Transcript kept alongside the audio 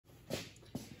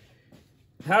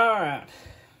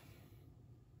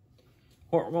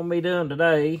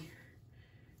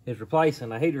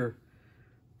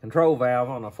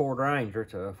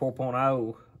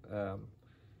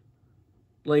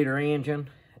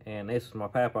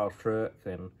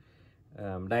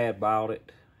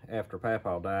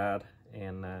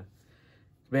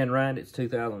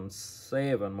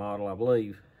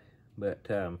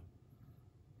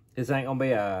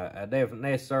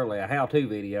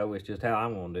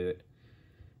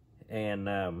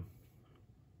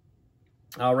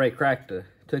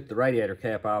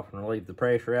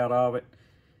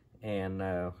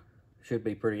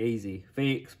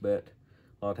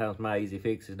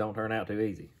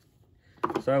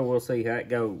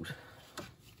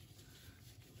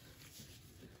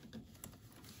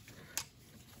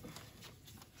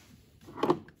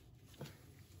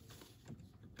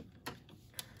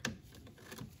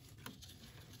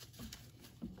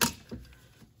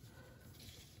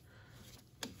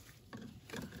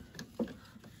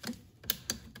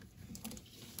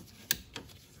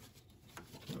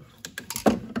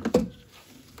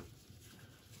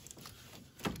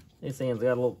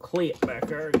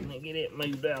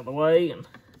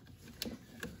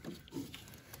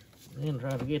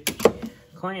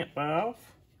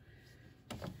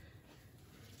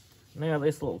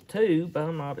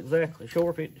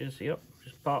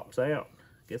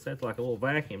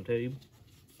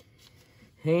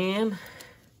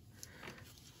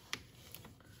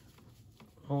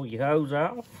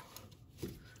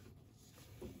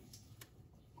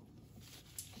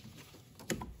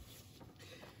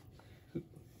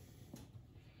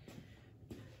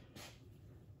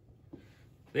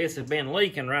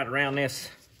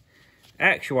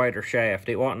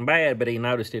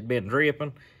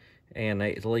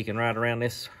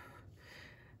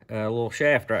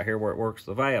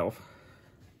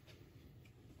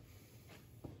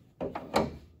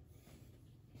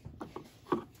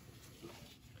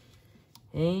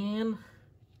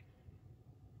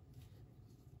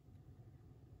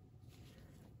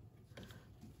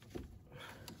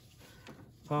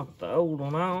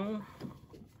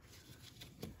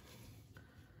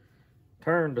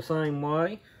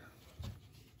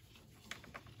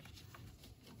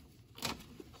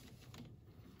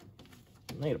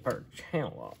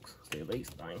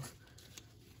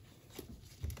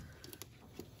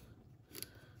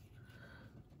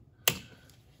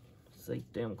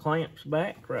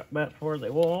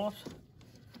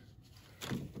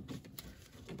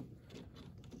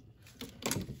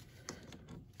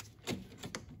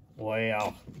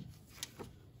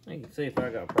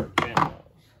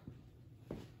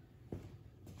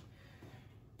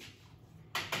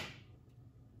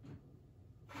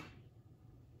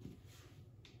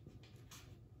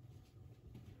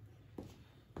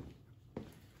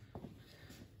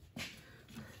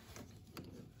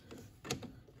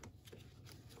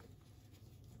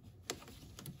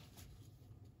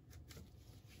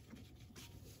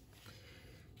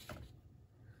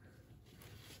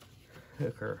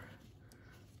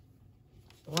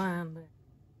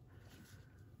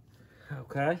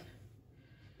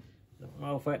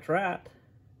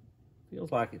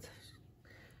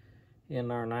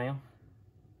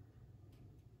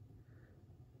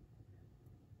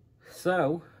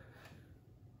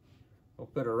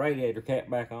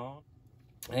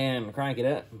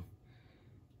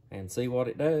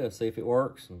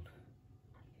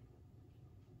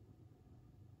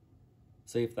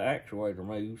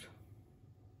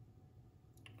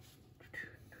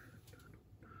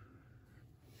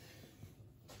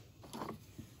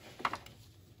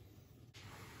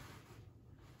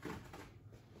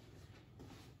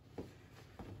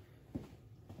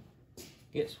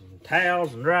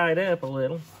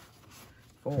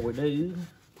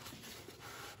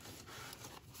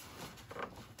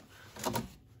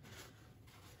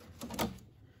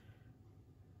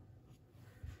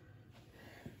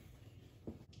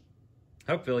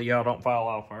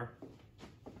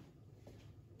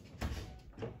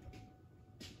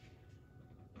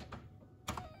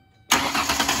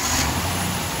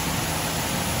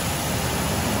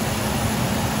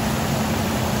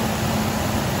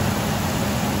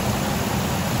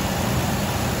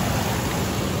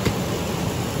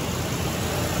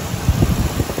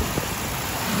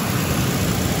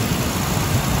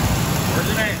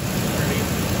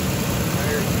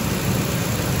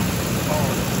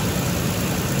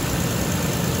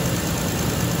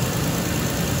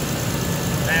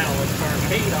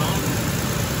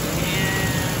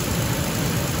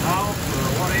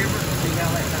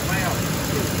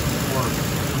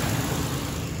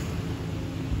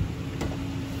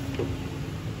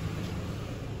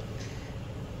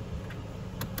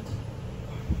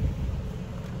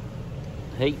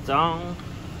Heat's on.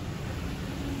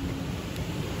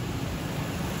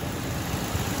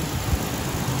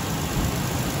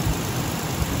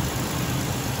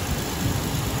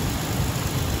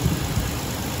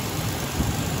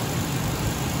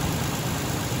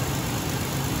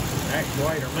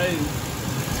 Actuator moves.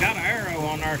 It's got an arrow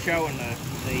on there showing the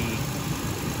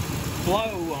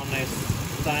flow on this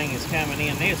thing is coming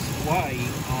in this way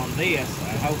on this.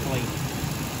 Hopefully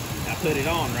I put it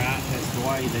on right. That's the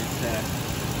way that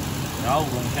the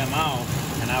old one come off,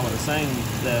 and I would assume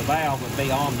the valve would be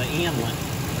on the inlet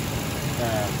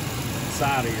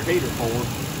side of your heater port.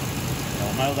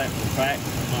 Don't know that for a fact.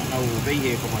 I'm not no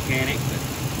vehicle mechanic, but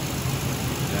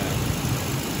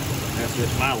that's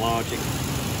just my logic.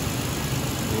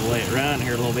 We'll let it run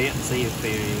here a little bit and see if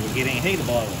we get any heat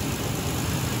blowing.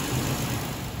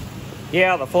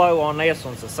 Yeah, the flow on this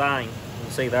one's the same.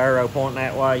 You see the arrow pointing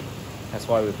that way. That's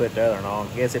why we put the other one on.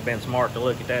 Guess it'd been smart to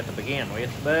look at that to begin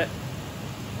with, but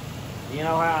you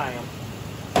know how I am.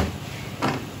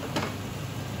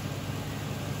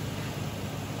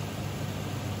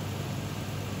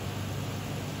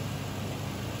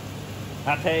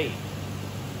 I tell you,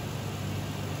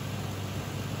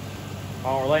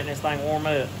 while we're letting this thing warm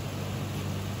up,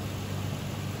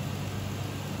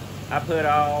 I put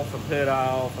off and put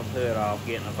off and put off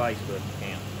getting a Facebook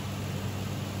account.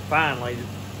 Finally,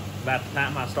 about the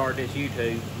time I started this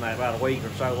YouTube, about a week or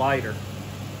so later,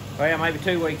 well, maybe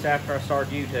 2 weeks after I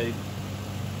started YouTube,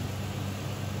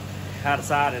 I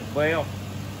decided, well,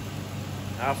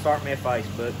 I'll start me a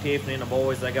Facebook. Tiffany and the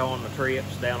boys, they go on the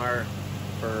trips down there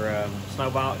for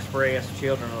Snowball Express,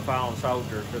 Children of the Fallen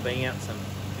Soldiers events, and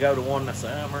go to one in the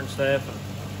summer and stuff. And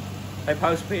they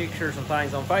post pictures and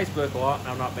things on Facebook a lot, and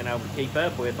I've not been able to keep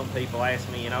up with them. People ask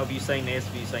me, you know, have you seen this,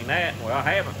 have you seen that? Well, I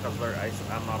haven't, because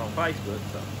I'm not on Facebook.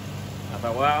 So I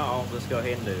thought, well, I'll just go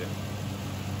ahead and do it.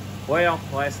 Well,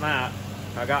 last night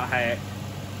I got hacked,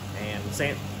 and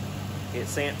it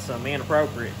sent some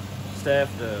inappropriate stuff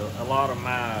to a lot of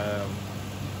my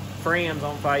friends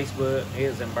on Facebook. It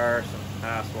was embarrassing,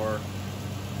 I swear.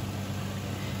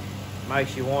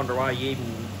 Makes you wonder why you even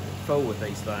fool with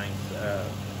these things. I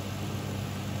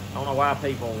don't know why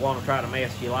people want to try to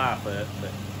mess your life up,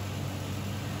 but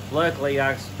luckily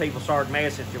people started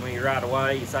messaging me right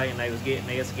away saying they was getting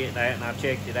this, getting that, and I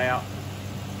checked it out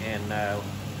and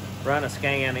run a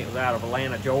scan. It was out of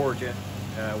Atlanta, Georgia,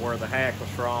 where the hack was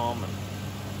from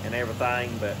and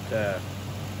everything, but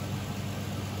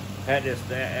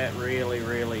that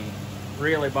really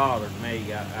bothered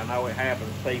me. I know it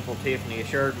happens to people. Tiffany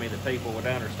assured me that people would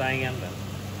understand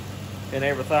and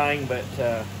everything, but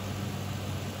I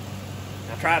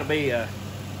try to be a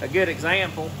good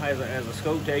example as a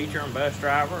school teacher and bus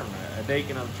driver and a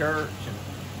deacon of the church, and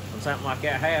when something like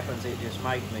that happens, it just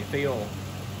makes me feel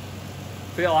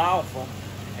awful,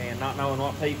 and not knowing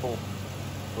what people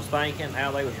was thinking,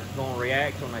 how they was going to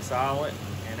react when they saw it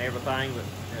and everything. But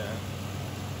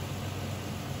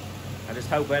I just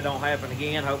hope that don't happen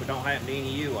again. Hope it don't happen to any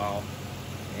of you all,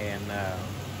 and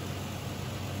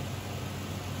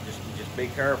just be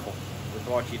careful with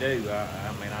what you do.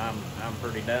 I mean, I'm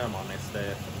pretty dumb on this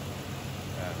stuff.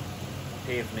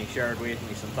 Tiffany shared with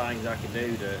me some things I could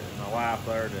do to my wife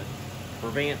there to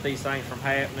prevent these things from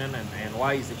happening, and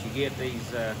ways that you get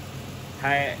these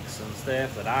hacks and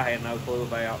stuff that I had no clue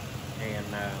about. And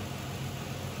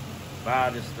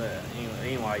I just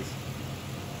anyways,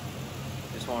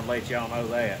 just want to let y'all know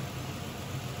that.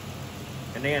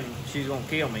 And then she's gonna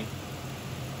kill me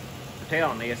for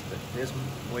telling this, but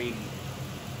we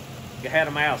had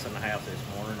a mouse in the house this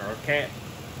morning, or a cat.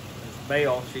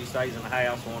 Belle, she stays in the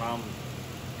house, one of them,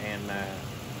 and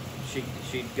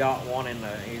she got one in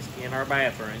our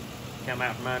bathroom. Come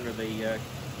out from under the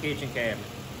kitchen cabinet,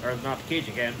 or not the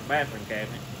kitchen cabinet, the bathroom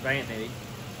cabinet, vanity.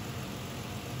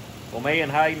 Well, me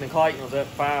and Hayden and Clayton was up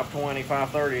 5:20,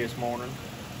 5:30 this morning,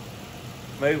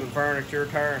 moving furniture,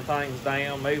 tearing things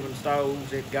down, moving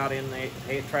stoves. It got in there,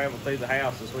 it traveled through the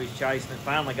house as we was chasing it.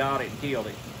 Finally got it and killed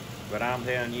it. But I'm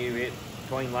telling you,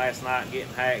 between last night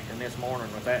getting hacked and this morning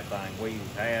with that thing, we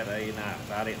had a night.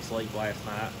 I didn't sleep last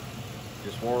night,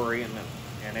 just worrying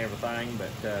and everything.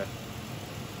 But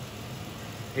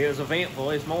it was eventful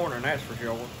this morning, that's for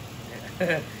sure.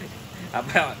 I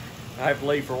have to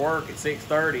leave for work at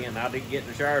 6:30, and I didn't get in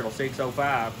the shower till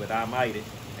 6:05, but I made it,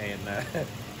 and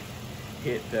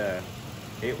it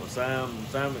was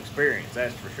some experience,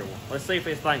 that's for sure. Let's see if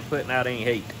this thing's putting out any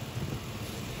heat.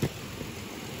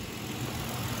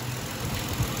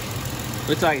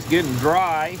 Looks like it's good and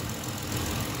dry.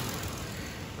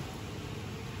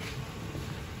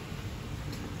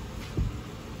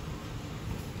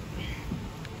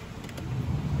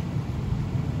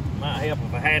 Might help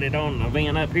if I had it on the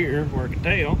vent up here where I could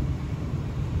tell.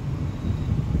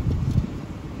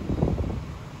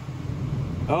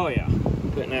 Oh yeah,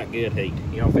 putting out good heat.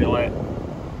 Y'all feel that?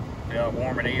 Feel how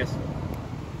warm it is?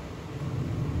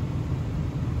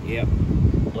 Yep,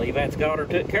 believe that's got her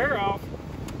took care of.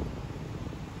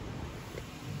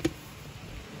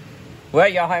 Well,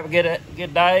 y'all have a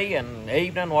good day and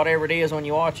evening, whatever it is when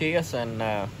you watch this,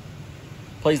 and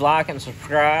please like and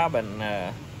subscribe,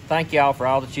 and thank y'all for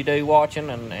all that you do watching,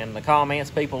 and the comments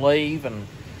people leave and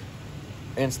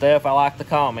stuff. I like the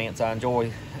comments. I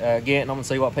enjoy getting them and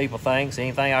see what people think. See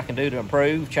anything I can do to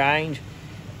improve, change,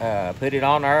 put it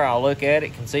on there. I'll look at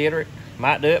it, consider it.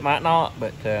 Might do it, might not,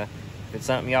 but if it's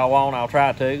something y'all want, I'll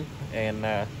try to.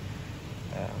 And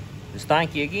just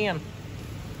thank you again.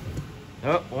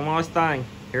 Oh, one last thing.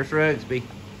 Here's Rugsby.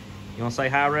 You want to say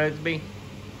hi, Rugsby?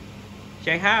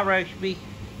 Say hi, Rugsby.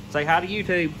 Say hi to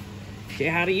YouTube. Say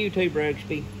hi to YouTube,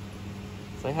 Rugsby.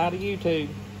 Say hi to YouTube.